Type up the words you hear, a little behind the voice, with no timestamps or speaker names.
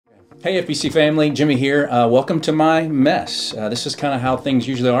Hey FBC family, Jimmy here. Welcome to my mess. This is kind of how things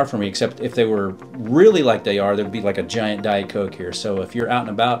usually are for me, except if they were really like they are, there'd be like a giant Diet Coke here. So if you're out and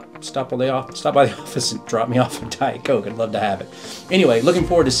about, stop by the office and drop me off a Diet Coke. I'd love to have it. Anyway, looking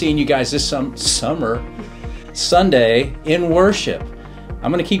forward to seeing you guys this summer, Sunday in worship. I'm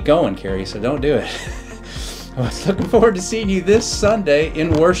gonna keep going, Carrie, so don't do it. I was looking forward to seeing you this Sunday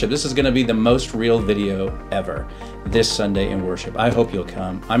in worship. This is going to be the most real video ever, this Sunday in worship. I hope you'll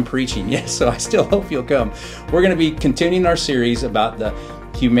come. I'm preaching, yes, so I still hope you'll come. We're going to be continuing our series about the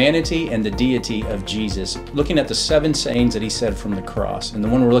humanity and the deity of Jesus, looking at the 7 sayings that he said from the cross. And the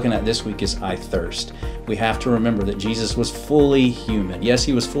one we're looking at this week is, I thirst. We have to remember that Jesus was fully human. Yes,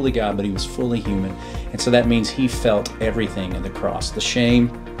 he was fully God, but he was fully human. And so that means he felt everything at the cross, the shame,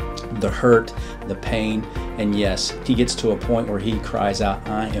 the hurt, the pain, and yes, he gets to a point where he cries out,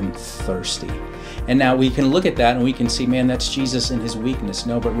 I am thirsty. And now we can look at that and we can see, man, that's Jesus in his weakness.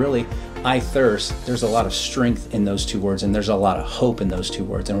 No, but really, I thirst, there's a lot of strength in those 2 words, and there's a lot of hope in those 2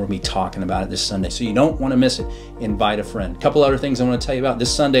 words, and we'll be talking about it this Sunday. So you don't want to miss it. Invite a friend. A couple other things I want to tell you about.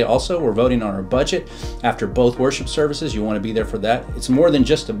 This Sunday also, we're voting on our budget after both worship services. You want to be there for that. It's more than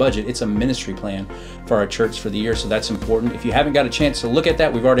just a budget. It's a ministry plan for our church for the year, so that's important. If you haven't got a chance to look at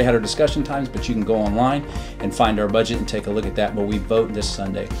that, we've already had our discussion times, but you can go online and find our budget and take a look at that. But we vote this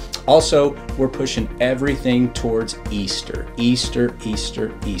Sunday. Also, we're pushing everything towards Easter. Easter,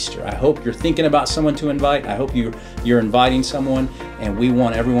 Easter, Easter. I hope you're thinking about someone to invite. I hope you're inviting someone, and we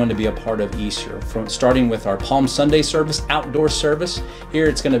want everyone to be a part of Easter. Starting with our Palm Sunday service, outdoor service. Here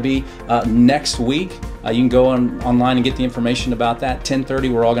it's going to be next week. You can go online and get the information about that.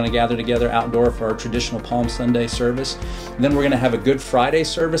 10:30, we're all going to gather together outdoor for our traditional Palm Sunday service. And then we're going to have a Good Friday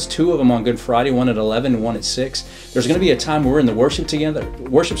service, 2 of them on Good Friday, one at 11 and one at 6. There's going to be a time where we're in the worship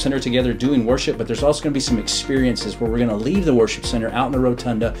center together doing worship, but there's also going to be some experiences where we're going to leave the worship center out in the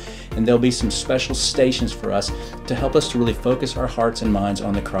rotunda, and there'll be some special stations for us to help us to really focus our hearts and minds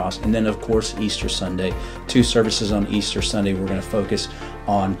on the cross. And then, of course, Easter Sunday, 2 services on Easter Sunday. We're going to focus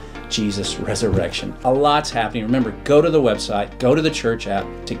on Jesus' resurrection. A lot's happening. Remember, go to the website, go to the church app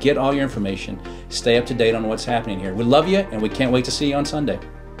to get all your information. Stay up to date on what's happening here. We love you, and we can't wait to see you on Sunday.